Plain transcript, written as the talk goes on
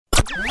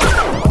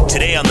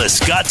Today on the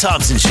Scott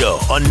Thompson Show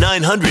on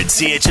 900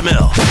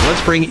 CHML.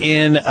 Let's bring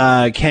in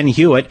Ken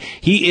Hewitt.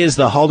 He is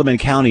the Haldimand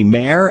County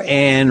Mayor,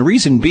 and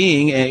reason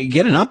being,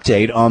 get an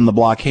update on the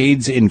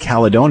blockade in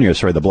Caledonia.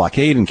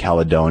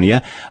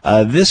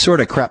 This sort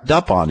of crept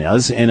up on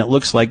us, and it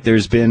looks like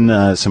there's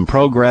been some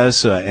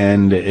progress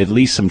and at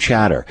least some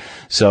chatter.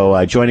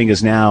 So joining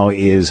us now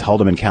is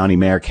Haldimand County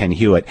Mayor Ken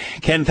Hewitt.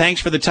 Ken,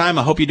 thanks for the time.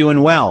 I hope you're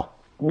doing well.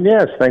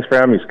 Yes, thanks for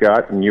having me,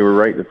 Scott. And you were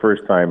right the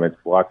first time. It's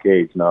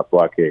blockades, not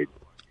blockade.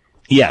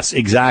 Yes,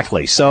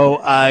 exactly. So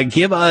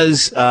give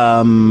us give us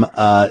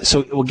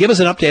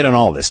an update on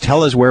all this.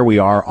 Tell us where we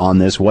are on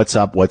this. What's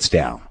up? What's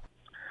down?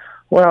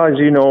 Well, as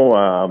you know,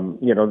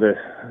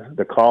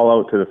 the call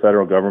out to the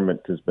federal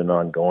government has been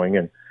ongoing,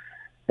 and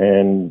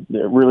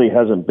it really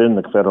hasn't been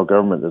the federal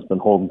government that's been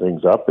holding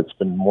things up. It's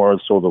been more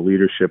so the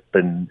leadership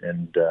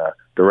and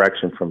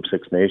direction from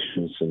Six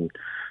Nations and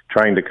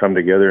trying to come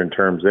together in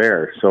terms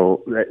there.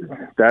 So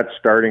that's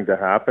starting to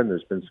happen.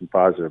 There's been some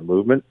positive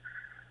movement.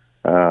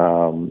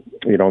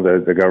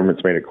 The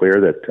government's made it clear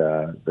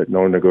that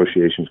no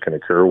negotiations can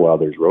occur while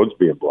there's roads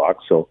being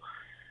blocked. So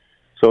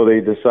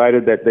they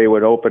decided that they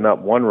would open up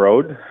one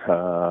road.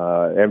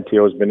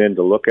 MTO's been in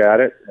to look at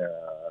it.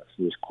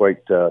 There's quite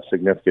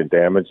significant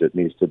damage that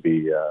needs to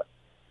be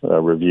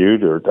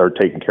reviewed or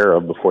taken care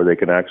of before they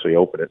can actually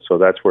open it. So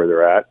that's where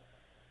they're at.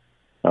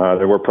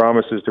 There were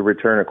promises to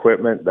return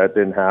equipment. That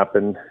didn't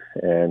happen.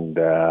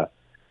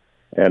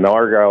 And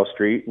Argyle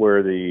Street,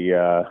 where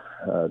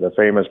the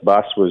famous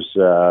bus was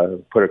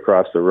put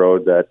across the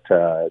road,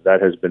 that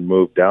has been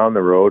moved down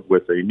the road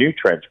with a new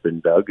trench been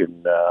dug,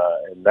 and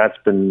that's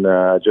been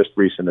just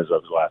recent as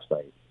of last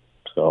night.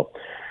 So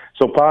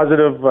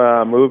positive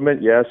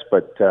movement, yes,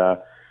 but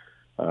the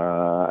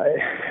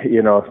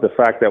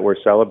fact that we're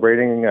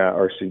celebrating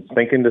or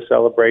thinking to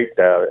celebrate,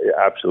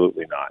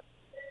 absolutely not.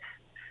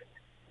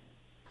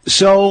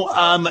 So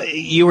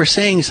you were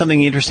saying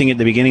something interesting at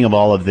the beginning of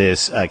all of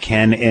this,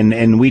 Ken,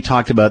 and we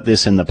talked about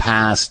this in the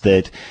past,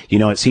 that,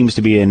 it seems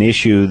to be an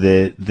issue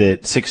that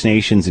Six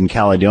Nations and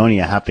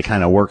Caledonia have to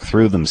kind of work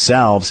through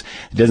themselves.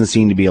 It doesn't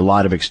seem to be a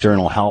lot of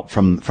external help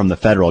from the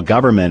federal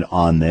government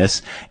on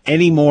this.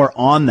 Any more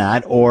on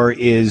that, or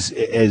is,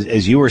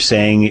 as you were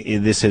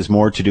saying, this has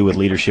more to do with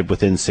leadership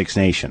within Six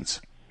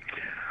Nations?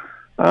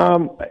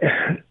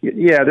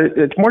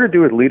 It's more to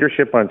do with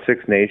leadership on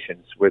Six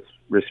Nations with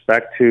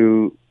respect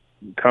to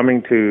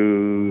coming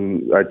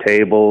to a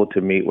table to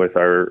meet with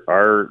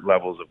our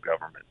levels of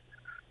government.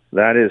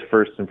 That is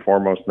first and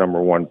foremost number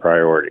one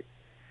priority.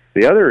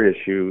 The other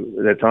issue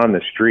that's on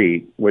the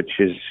street, which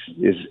is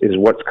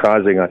what's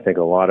causing, I think,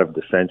 a lot of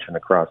dissension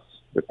across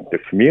the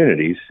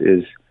communities,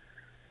 is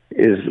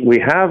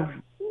we have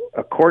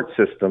a court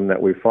system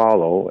that we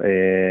follow,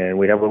 and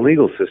we have a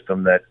legal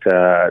system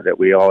that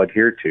we all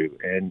adhere to.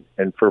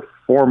 And for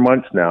 4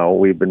 months now,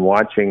 we've been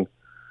watching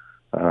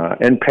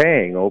and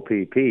paying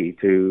OPP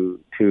to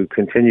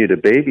continue to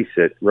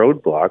babysit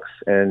roadblocks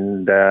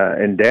and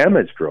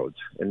damaged roads.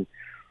 And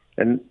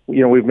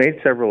we've made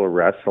several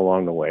arrests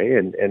along the way,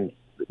 and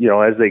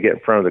as they get in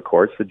front of the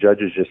courts, the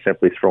judges just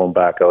simply throw them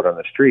back out on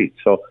the street.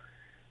 So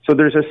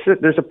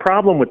there's a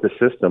problem with the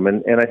system,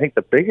 and I think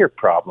the bigger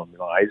problem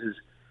lies is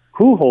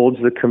who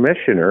holds the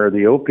commissioner or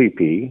the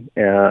OPP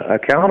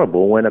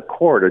accountable when a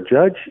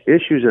judge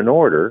issues an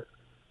order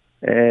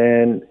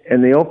and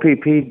the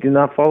OPP do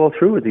not follow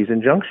through with these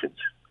injunctions?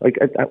 Like,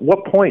 at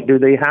what point do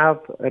they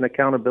have an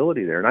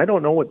accountability there? And I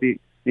don't know what the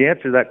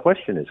answer to that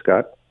question is,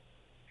 Scott.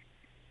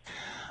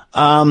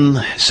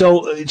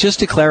 So just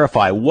to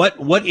clarify,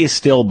 what is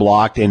still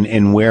blocked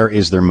and where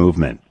is there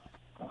movement?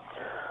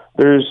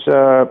 There's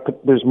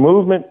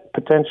movement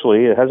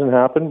potentially. It hasn't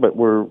happened, but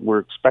we're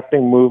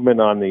expecting movement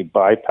on the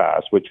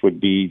bypass, which would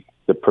be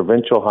the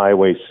Provincial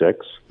Highway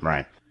 6.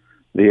 Right.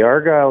 The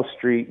Argyle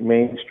Street,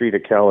 Main Street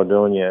of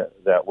Caledonia,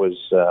 that was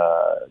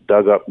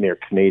dug up near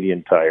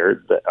Canadian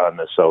Tire on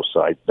the south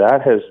side.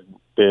 That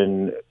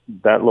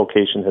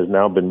location has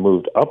now been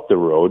moved up the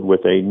road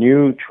with a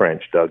new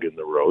trench dug in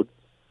the road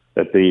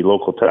that the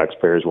local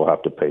taxpayers will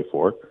have to pay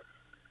for.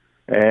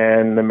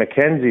 And the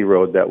Mackenzie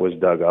Road that was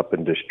dug up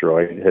and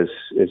destroyed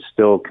is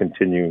still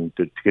continuing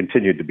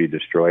to be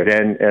destroyed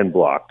and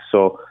blocked.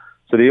 So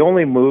the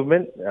only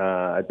movement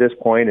at this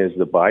point is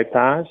the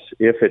bypass,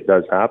 if it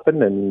does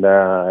happen, and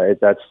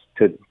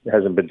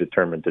hasn't been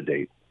determined to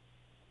date.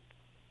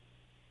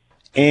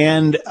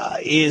 And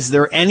is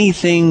there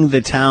anything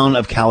the town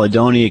of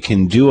Caledonia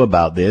can do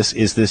about this?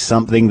 Is this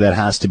something that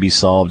has to be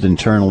solved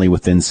internally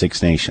within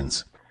Six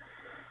Nations?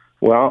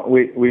 Well,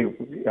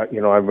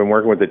 I've been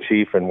working with the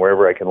chief, and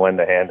wherever I can lend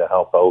a hand to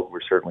help out, we're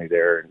certainly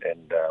there.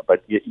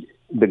 But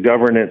the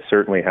governance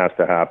certainly has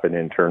to happen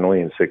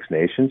internally in Six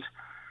Nations.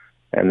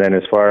 And then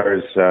as far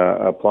as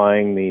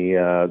applying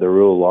the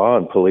rule of law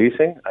and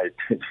policing,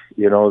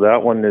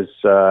 that one is,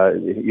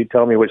 you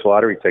tell me which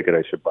lottery ticket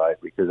I should buy,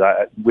 because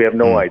we have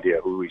no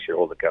idea who we should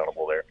hold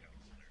accountable there.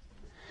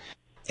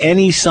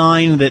 Any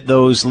sign that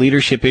those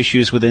leadership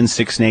issues within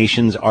Six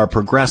Nations are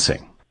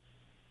progressing?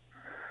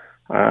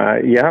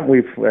 Yeah,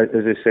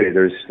 as I say,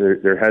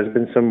 there has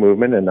been some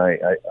movement, and I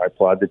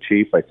applaud the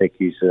chief. I think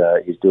he's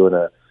doing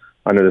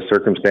under the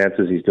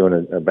circumstances, he's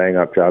doing a bang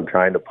up job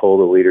trying to pull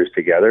the leaders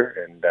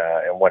together, and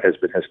what has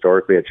been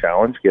historically a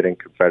challenge, getting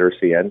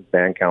Confederacy and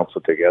Band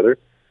Council together.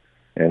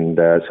 And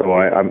so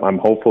I'm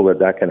hopeful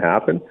that can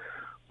happen.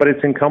 But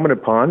it's incumbent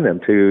upon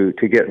them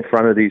to get in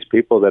front of these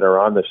people that are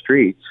on the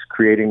streets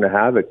creating the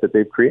havoc that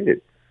they've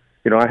created.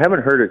 I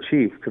haven't heard a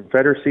chief,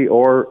 Confederacy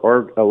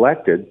or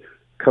elected,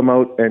 come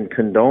out and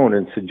condone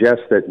and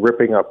suggest that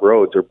ripping up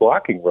roads or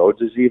blocking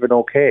roads is even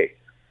okay.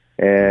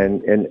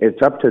 And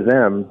it's up to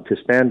them to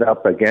stand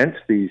up against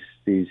these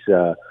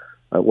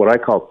what I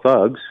call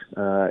thugs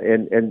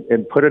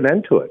and put an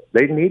end to it.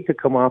 They need to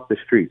come off the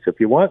streets.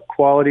 If you want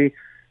quality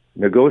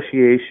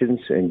negotiations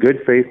and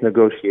good faith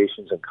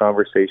negotiations and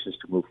conversations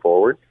to move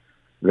forward,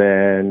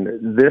 then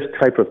this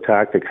type of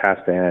tactic has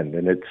to end.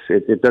 And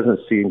it doesn't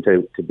seem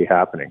to be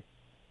happening.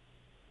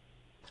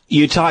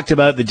 You talked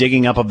about the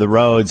digging up of the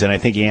roads, and I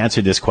think you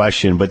answered this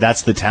question, but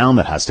that's the town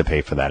that has to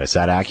pay for that. Is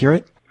that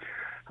accurate?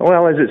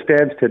 Well, as it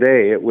stands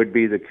today, it would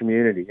be the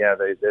community. Yeah,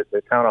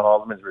 the town of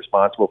Haldimand is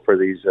responsible for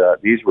these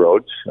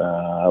roads.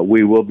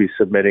 We will be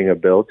submitting a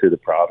bill to the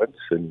province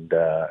and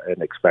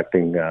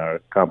expecting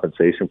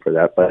compensation for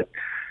that. But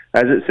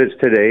as it sits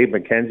today,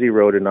 Mackenzie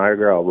Road and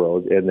Niagara Isle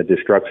Road and the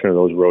destruction of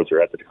those roads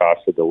are at the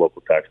cost of the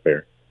local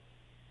taxpayer.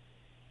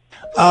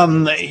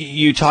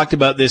 You talked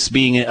about this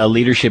being a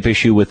leadership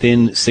issue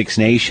within Six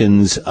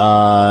Nations.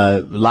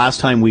 Last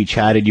time we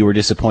chatted, you were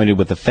disappointed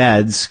with the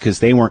feds because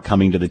they weren't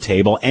coming to the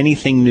table.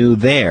 Anything new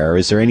there?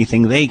 Is there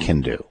anything they can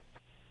do?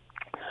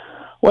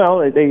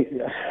 Well,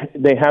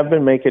 they have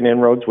been making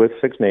inroads with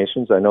Six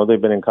Nations. I know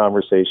they've been in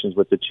conversations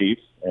with the chief,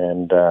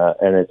 and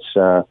it's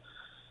the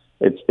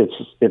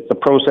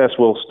process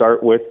will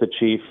start with the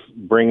chief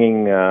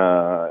bringing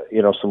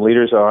some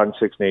leaders on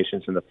Six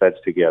Nations and the feds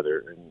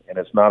together, and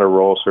it's not a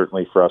role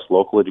certainly for us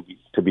locally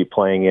to be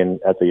playing in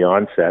at the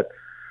onset,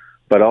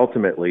 but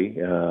ultimately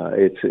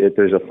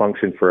there's a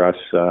function for us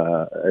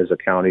as a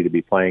county to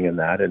be playing in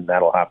that, and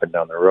that'll happen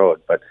down the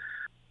road. But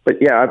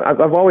yeah,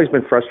 I've always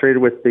been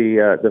frustrated with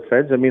the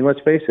feds. I mean,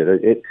 let's face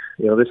it,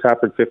 this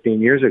happened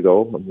 15 years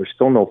ago, and we're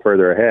still no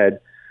further ahead.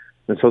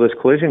 And so this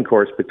collision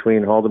course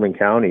between Haldimand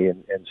County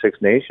and Six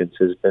Nations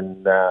has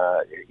been,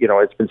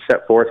 it's been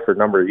set forth for a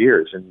number of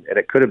years, and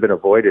it could have been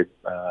avoided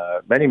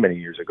many, many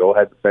years ago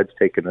had the feds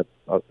taken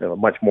a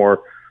much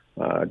more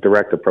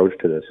direct approach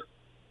to this.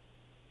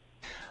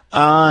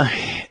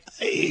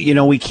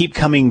 We keep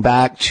coming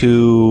back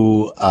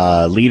to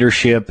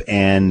leadership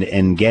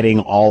and getting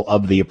all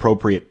of the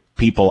appropriate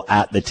people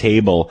at the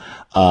table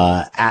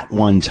at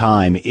one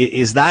time.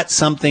 Is that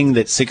something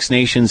that Six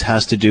Nations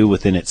has to do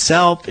within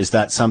itself? Is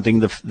that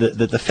something that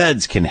the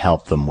feds can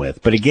help them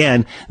with? But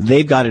again,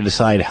 they've got to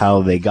decide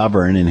how they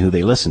govern and who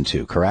they listen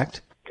to,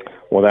 correct?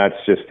 Well, that's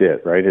just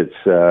it, right? It's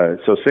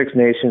so Six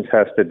Nations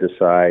has to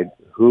decide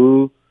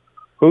who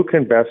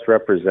can best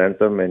represent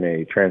them in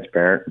a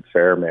transparent and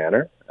fair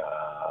manner.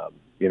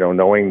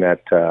 Knowing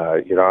that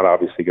you're not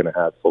obviously going to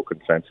have full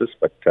consensus,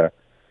 but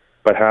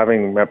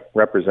having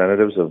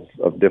representatives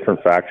of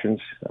different factions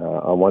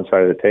on one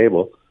side of the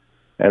table,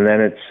 and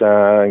then it's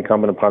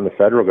incumbent upon the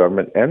federal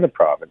government and the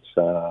province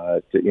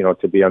to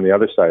be on the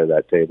other side of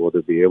that table,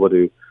 to be able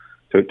to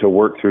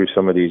work through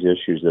some of these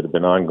issues that have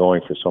been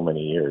ongoing for so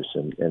many years.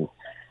 And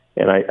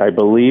I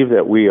believe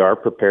that we are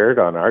prepared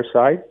on our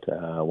side.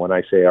 When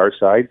I say our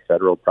side,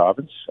 federal,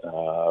 province,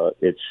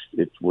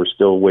 we're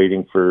still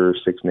waiting for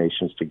Six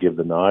Nations to give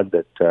the nod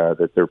that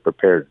they're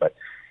prepared. But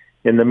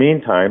in the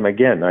meantime,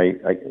 again,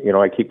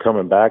 I keep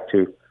coming back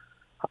to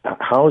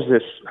how's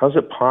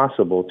it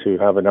possible to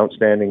have an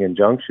outstanding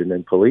injunction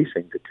in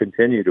policing to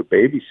continue to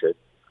babysit,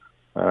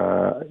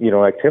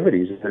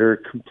 activities that are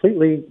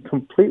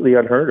completely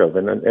unheard of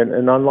and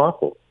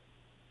unlawful.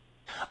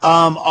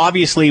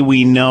 Obviously,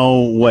 we know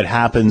what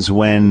happens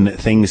when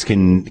things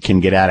can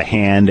get out of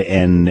hand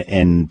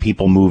and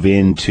people move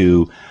in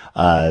to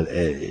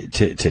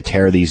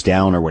tear these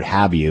down or what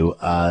have you.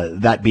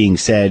 That being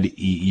said,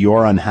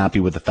 you're unhappy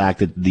with the fact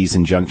that these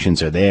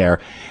injunctions are there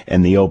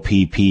and the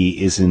OPP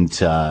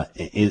isn't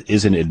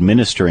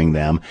administering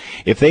them.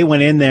 If they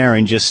went in there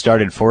and just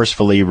started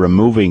forcefully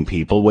removing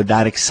people, would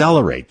that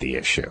accelerate the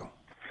issue?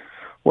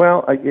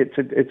 Well,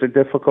 it's a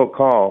difficult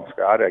call,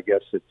 Scott. I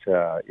guess it's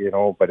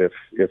but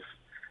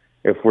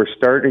if we're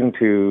starting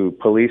to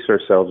police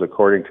ourselves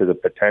according to the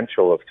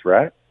potential of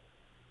threat,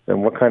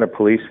 then what kind of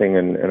policing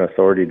and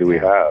authority do we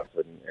have?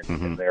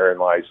 And therein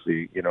lies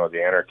the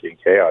anarchy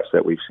and chaos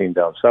that we've seen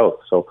down south.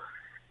 So,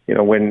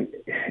 when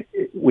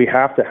we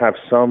have to have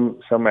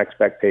some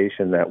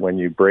expectation that when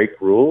you break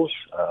rules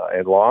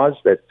and laws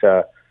that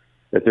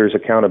there's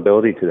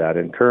accountability to that,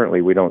 and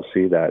currently we don't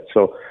see that.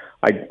 So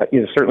I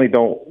certainly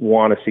don't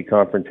want to see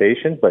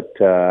confrontation, but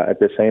at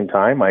the same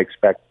time, I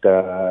expect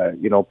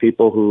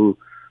people who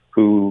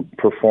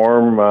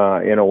perform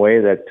in a way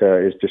that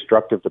is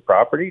destructive to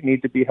property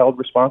need to be held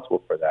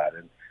responsible for that.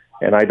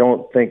 And I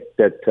don't think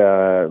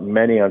that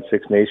many on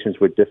Six Nations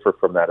would differ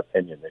from that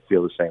opinion. They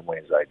feel the same way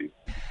as I do.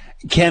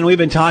 Ken, we've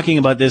been talking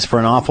about this for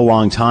an awful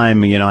long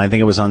time. You know, I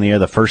think it was on the air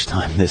the first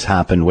time this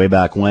happened way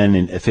back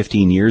when,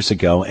 15 years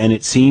ago, and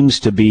it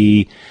seems to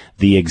be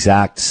the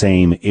exact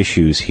same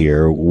issues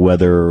here,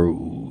 whether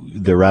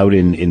they're out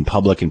in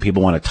public and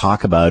people want to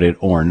talk about it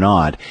or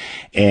not.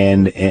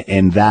 And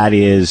that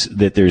is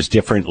that there's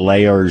different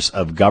layers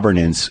of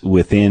governance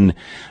within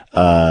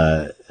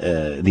the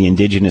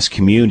Indigenous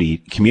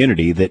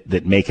community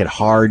that make it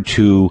hard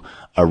to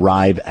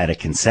arrive at a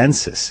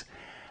consensus.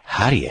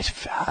 How do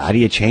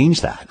you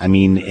change that? I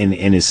mean,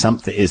 and is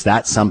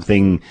that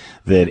something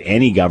that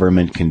any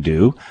government can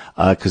do?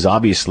 Because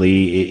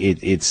obviously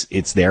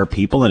it's their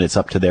people and it's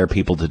up to their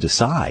people to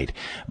decide.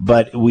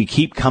 But we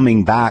keep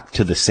coming back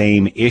to the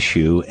same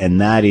issue, and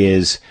that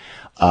is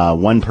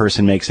one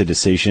person makes a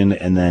decision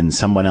and then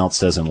someone else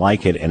doesn't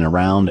like it, and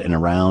around and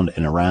around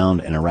and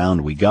around and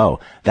around we go.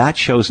 That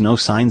shows no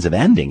signs of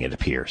ending, it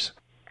appears.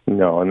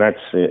 No, and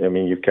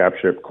you've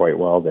captured it quite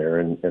well there,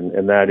 and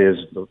that is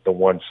the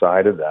one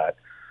side of that.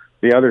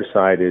 The other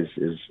side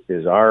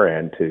is our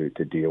end to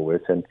deal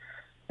with, and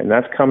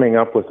that's coming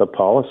up with a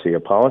policy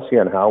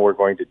on how we're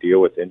going to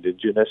deal with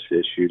Indigenous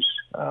issues,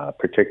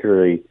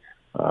 particularly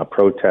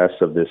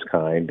protests of this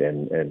kind,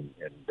 and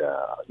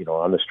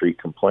on the street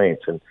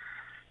complaints, and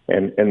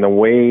the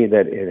way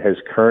that it has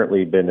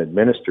currently been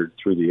administered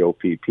through the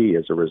OPP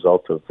as a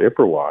result of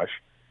IPRWASH,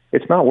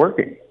 it's not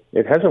working.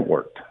 It hasn't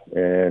worked,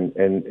 and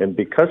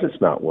because it's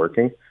not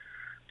working,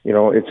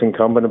 it's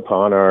incumbent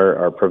upon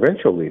our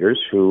provincial leaders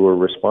who are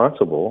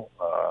responsible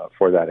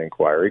for that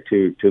inquiry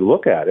to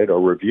look at it or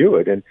review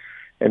it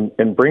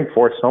and bring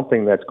forth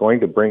something that's going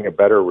to bring a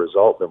better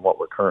result than what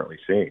we're currently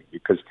seeing.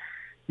 Because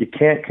you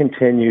can't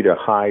continue to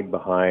hide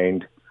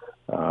behind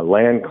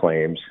land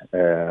claims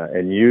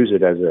and use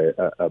it as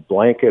a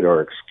blanket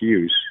or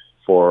excuse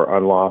for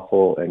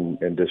unlawful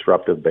and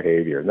disruptive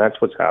behavior, and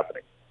that's what's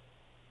happening.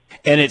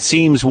 And it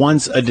seems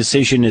once a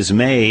decision is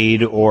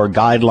made or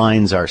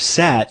guidelines are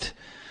set,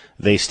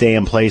 they stay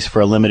in place for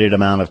a limited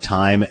amount of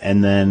time,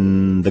 and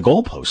then the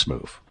goalposts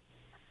move.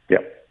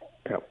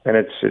 Yep. And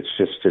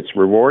it's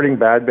rewarding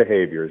bad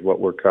behavior is what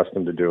we're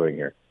accustomed to doing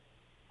here.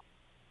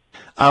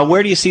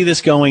 Where do you see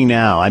this going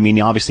now? I mean,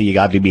 obviously you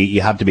have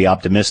to be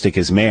optimistic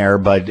as mayor,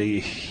 but are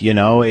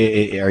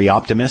you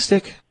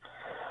optimistic?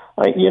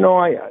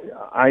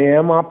 I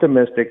am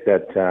optimistic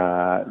that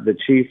the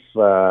chief,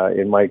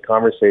 in my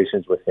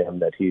conversations with him,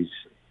 that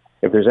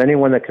if there's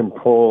anyone that can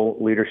pull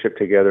leadership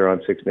together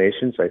on Six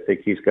Nations, I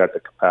think he's got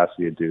the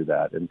capacity to do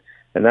that, and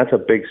that's a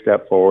big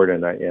step forward.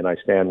 And I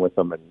stand with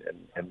him,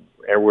 and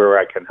everywhere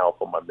I can help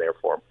him, I'm there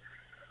for him.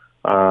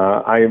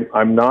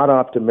 I'm not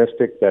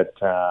optimistic that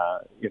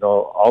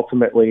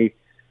ultimately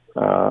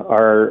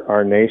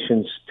our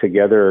nations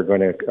together are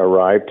going to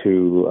arrive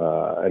to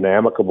an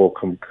amicable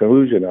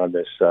conclusion on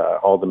this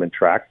Haldimand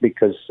Tract,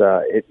 because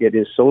it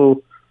is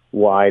so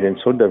wide and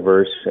so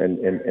diverse,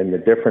 and the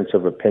difference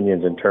of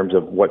opinions in terms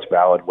of what's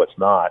valid, what's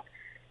not,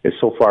 is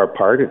so far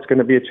apart. It's going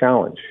to be a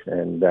challenge,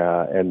 and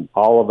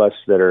all of us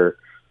that are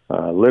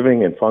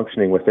living and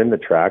functioning within the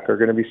tract are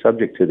going to be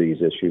subject to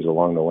these issues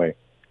along the way.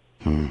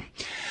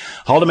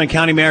 Haldimand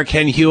County Mayor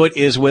Ken Hewitt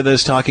is with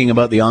us talking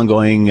about the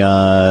ongoing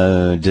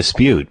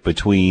dispute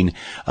between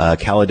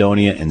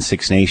Caledonia and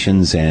Six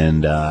Nations,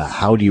 and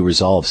how do you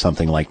resolve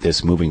something like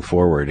this moving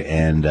forward?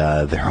 And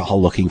they're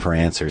all looking for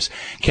answers.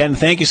 Ken,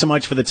 thank you so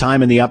much for the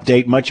time and the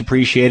update. Much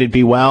appreciated.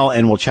 Be well,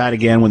 and we'll chat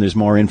again when there's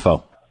more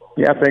info.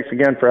 Yeah, thanks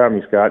again for having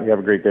me, Scott. You have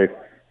a great day.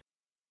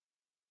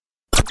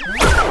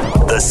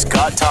 The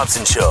Scott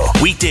Thompson Show,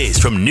 weekdays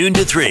from noon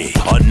to 3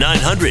 on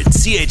 900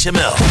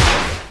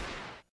 CHML.